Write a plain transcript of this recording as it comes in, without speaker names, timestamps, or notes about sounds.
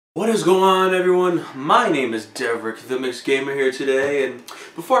What is going on, everyone? My name is Deverick, the Mixed Gamer here today, and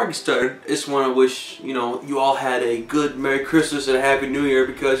before I get started, I just want to wish, you all had a good Merry Christmas and a Happy New Year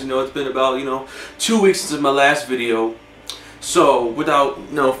because, it's been about, 2 weeks since my last video. So,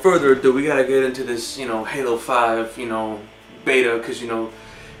 without no further ado, we gotta get into this, Halo 5, beta, because,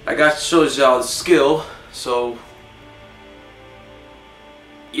 I got to show y'all the skill, so,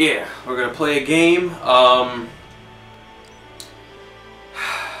 yeah, we're gonna play a game.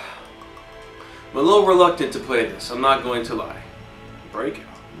 I'm a little reluctant to play this, I'm not going to lie. Breakout.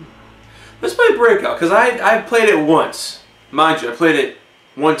 Let's play Breakout, because I played it once. Mind you, I played it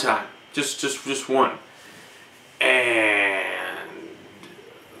one time. Just one. And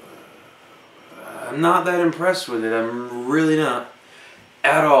I'm not that impressed with it. I'm really not.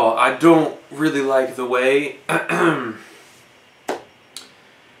 At all. I don't really like the way that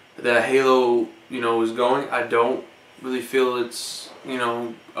Halo, is going. I don't really feel it's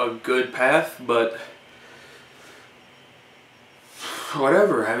a good path, but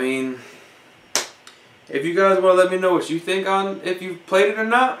whatever. I mean, if you guys want to let me know what you think on if you've played it or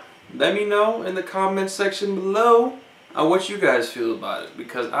not, let me know in the comment section below on what you guys feel about it,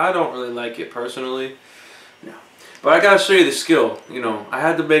 because I don't really like it personally. No. But I gotta show you the skill. I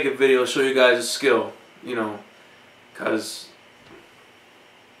had to make a video show you guys the skill, because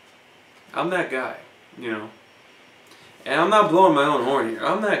I'm that guy, And I'm not blowing my own horn here.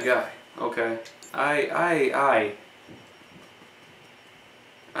 I'm that guy, okay? I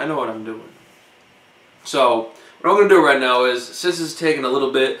know what I'm doing. So, what I'm going to do right now is, since it's taking a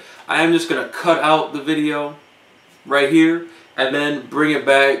little bit, I am just going to cut out the video right here, and then bring it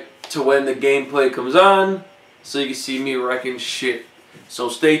back to when the gameplay comes on, so you can see me wrecking shit. So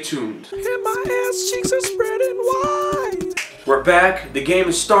stay tuned. And my ass cheeks are spreading wide. We're back, the game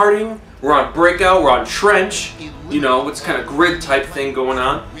is starting, we're on Breakout, we're on Trench, it's kind of grid type thing going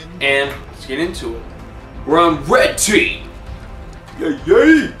on, and let's get into it. We're on Red Team! Yay,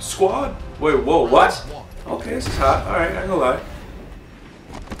 yay, squad! Wait, whoa, what? Okay, this is hot, alright, I ain't gonna lie.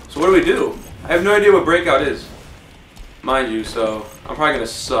 So what do we do? I have no idea what Breakout is, mind you, so I'm probably gonna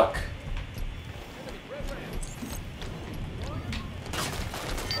suck.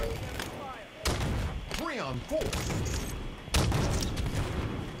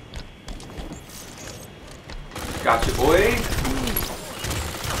 Gotcha, boy.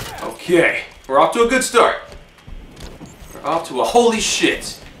 Okay, we're off to a good start. We're off to a holy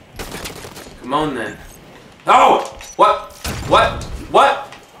shit. Come on then. Oh! What? What? What?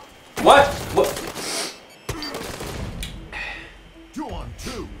 What? What? 2 on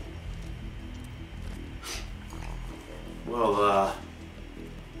 2. Well,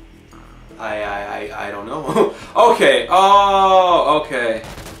 I don't know. Okay. Oh, okay.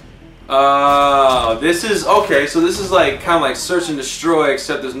 This is, okay, so this is like, kind of like search and destroy,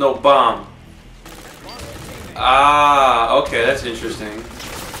 except there's no bomb. Ah, okay, that's interesting.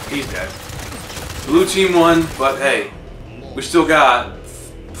 He's dead. Blue team won, but hey, we still got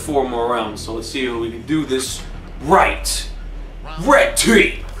 4 more rounds, so let's see if we can do this right. Red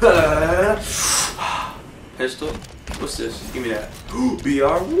team! Pistol? What's this? Give me that.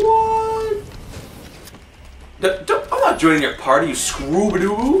 BR, what? I'm not joining your party, you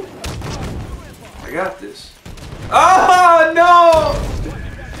scrooby-doo. I got this. Ah, no!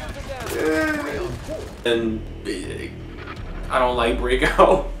 And I don't like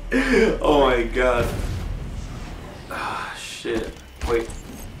Breakout. Oh my god. Ah, shit. Wait.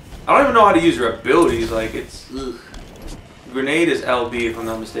 I don't even know how to use your abilities. Like, it's... Ugh. Grenade is LB if I'm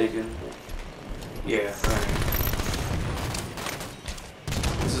not mistaken. Yeah, alright.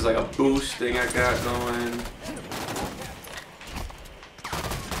 This is like a boost thing I got going.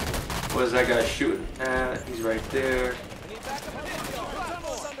 What is that guy shooting at? He's right there.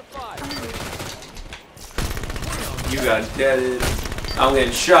 You got deaded. I'm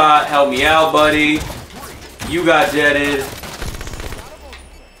getting shot. Help me out, buddy. You got deaded.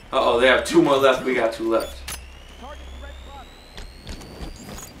 Uh-oh, they have 2 more left. We got 2 left.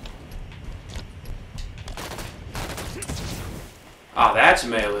 Ah, that's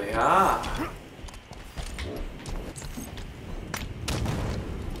melee. Ah.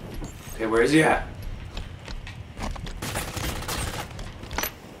 Okay, where is he at?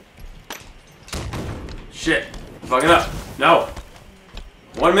 Shit. I'm fucking up. No.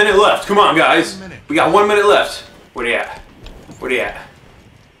 1 minute left. Come on, guys. We got 1 minute left. Where he at? Where he at?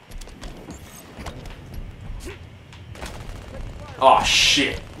 Oh,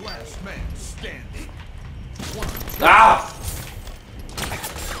 shit. Last man standing. Ah!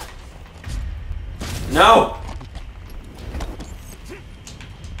 No!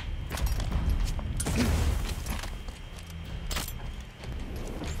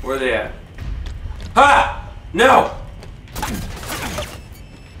 Where are they at? Ha! No!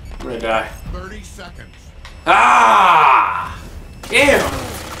 I'm gonna die. 30 seconds. Ah! Damn!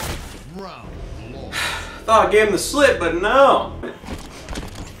 Round lost. Thought I gave him the slip, but no.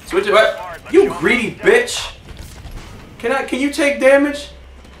 Switch it. What? You greedy bitch! Can you take damage?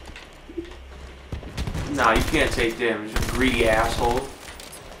 Nah, you can't take damage, you greedy asshole.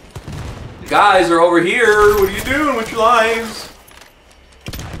 The guys are over here. What are you doing with your lives?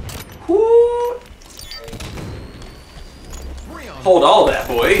 Whoo! Hold all that,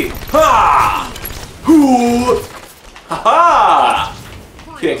 boy. Ha! Hoo! Ha ha!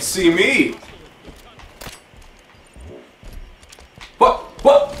 Can't see me. What?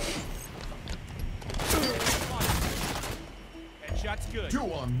 What? Headshot's good.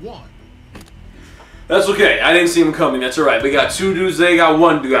 2-on-1. That's okay. I didn't see him coming. That's all right. We got 2 dudes. They got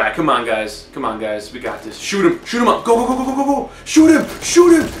 1 guy. Come on, guys. Come on, guys. We got this. Shoot him. Shoot him up. Go, go, go, go, go, go, go. Shoot him.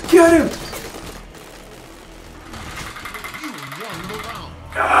 Shoot him. Get him. You won the round.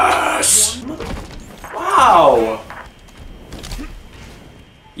 Yes. Wow.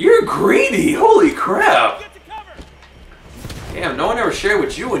 You're greedy. Holy crap. Damn, no one ever shared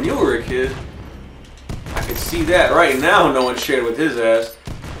with you when you were a kid. I can see that right now. No one shared with his ass.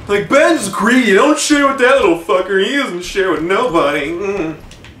 Like, Ben's greedy. Don't share with that little fucker. He doesn't share with nobody.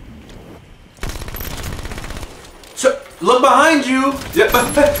 So, look behind you. Yeah,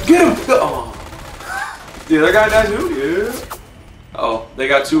 get him. Oh. The other guy died too? Yeah. Uh-oh. They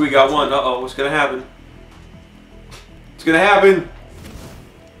got 2, we got 1. Uh-oh. What's gonna happen? What's gonna happen?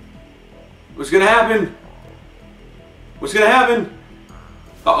 What's gonna happen? What's gonna happen?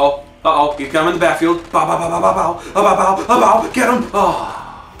 Uh-oh. Uh-oh. He's coming in the backfield. Bow, bow, bow, bow, bow, bow, bow, bow, bow, bow. Get him. Oh.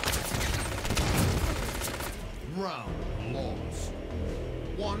 Round lost.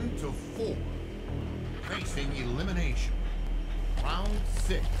 1-4. Facing elimination. Round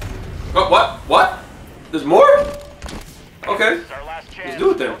 6. Oh, what? What? There's more? Okay. Let's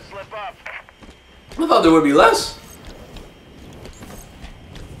do it then. I thought there would be less.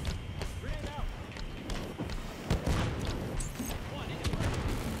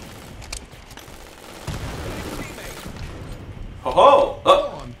 Ho ho!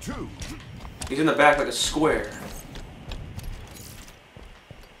 Oh. 4-on-2. He's in the back like a square.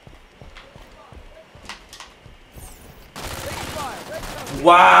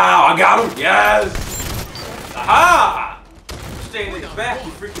 Wow! I got him! Yes! Aha! Staying in the back,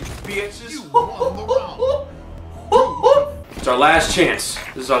 you freaking bitches! You won the round. It's our last chance.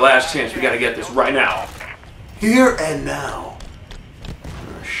 This is our last chance. We gotta get this right now. Here and now.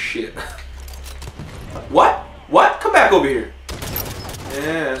 Oh, shit. What? What? Come back over here.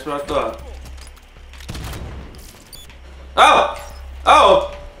 Yeah, that's what I thought. Oh!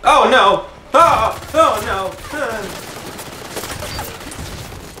 Oh! Oh no! Oh! Oh no!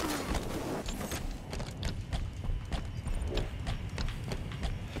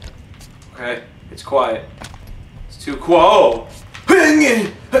 Okay, it's quiet. It's too quiet.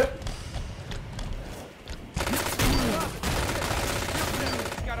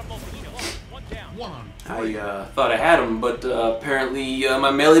 I thought I had him, but apparently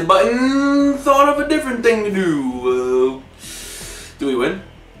my melee button thought of a different thing to do. Do we win?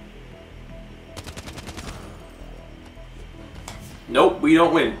 Nope, we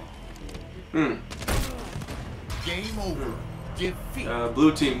don't win. Game over. Defeat.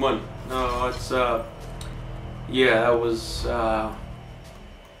 Blue team won. No, it's yeah, that was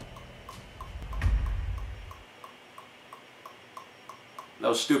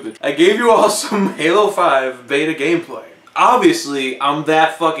stupid. I gave you all some Halo 5 beta gameplay. Obviously, I'm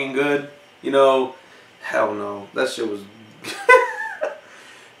that fucking good. You know, hell no. That shit was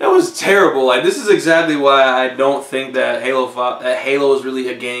that was terrible. Like, this is exactly why I don't think that Halo is really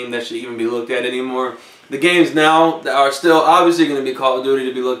a game that should even be looked at anymore. The games now are still obviously going to be Call of Duty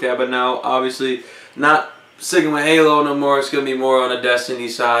to be looked at, but now obviously not sticking with Halo no more. It's going to be more on the Destiny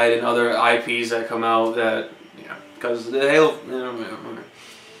side and other IPs that come out that, yeah, because the Halo, you know,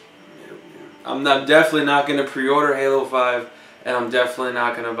 I'm definitely not going to pre-order Halo 5, and I'm definitely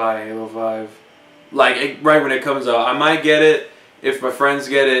not going to buy Halo 5 like right when it comes out. I might get it if my friends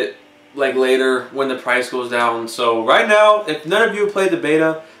get it like later when the price goes down. So right now, if none of you have played the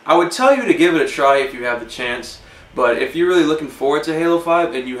beta, I would tell you to give it a try if you have the chance. But if you're really looking forward to Halo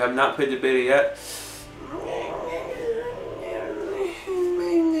 5 and you have not played the beta yet,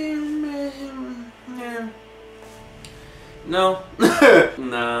 no.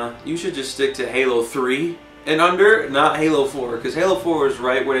 Nah, you should just stick to Halo 3 and under, not Halo 4. Because Halo 4 is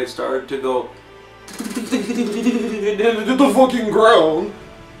right when it started to go to the fucking ground.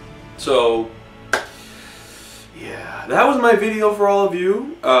 So, yeah. that was my video for all of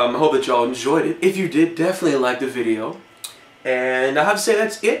you. I hope that y'all enjoyed it. If you did, definitely like the video. And I have to say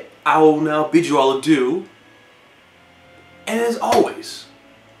that's it. I will now bid you all adieu. And as always,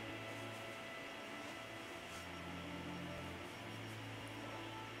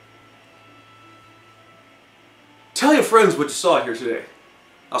 tell your friends what you saw here today.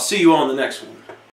 I'll see you on the next one.